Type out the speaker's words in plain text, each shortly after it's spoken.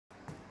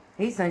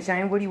Hey,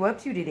 Sunshine, what are you up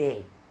to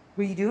today?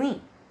 What are you doing?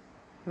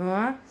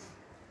 Huh?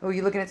 Oh,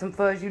 you looking at some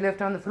fuzz you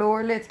left on the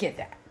floor? Let's get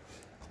that.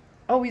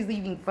 Always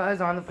leaving fuzz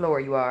on the floor,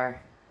 you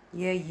are.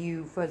 Yeah,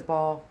 you,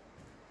 fuzzball.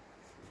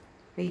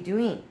 What are you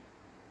doing?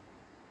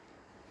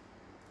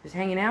 Just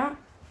hanging out?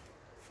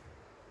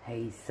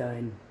 Hey,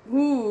 son.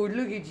 Ooh,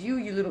 look at you,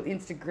 you little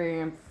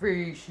Instagram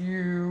face,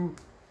 you.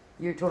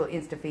 You're a total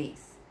Insta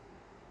face.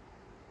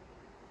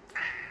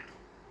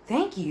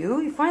 Thank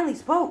you. You finally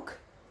spoke.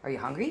 Are you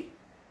hungry?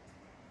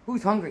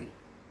 Who's hungry?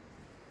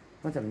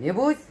 Want some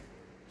nibbles?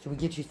 Should we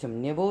get you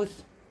some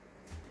nibbles?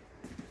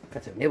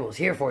 Got some nibbles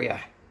here for you.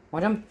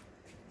 Want them?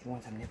 You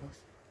want some nibbles?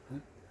 Huh?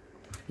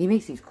 He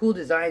makes these cool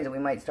designs that we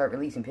might start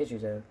releasing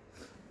pictures of.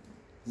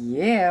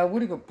 Yeah,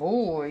 what a good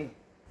boy.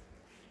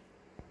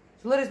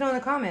 So let us know in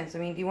the comments. I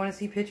mean, do you want to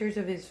see pictures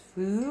of his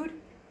food?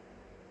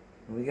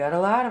 We got a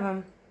lot of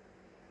them.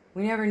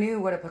 We never knew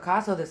what a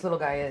Picasso this little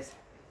guy is.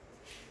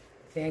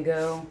 Van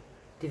Gogh,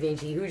 Da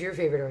Vinci. Who's your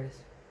favorite artist?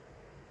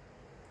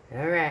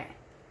 Alright.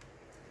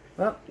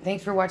 Well,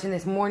 thanks for watching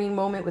this morning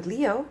moment with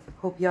Leo.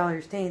 Hope y'all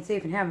are staying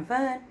safe and having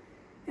fun.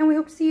 And we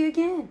hope to see you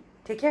again.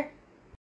 Take care.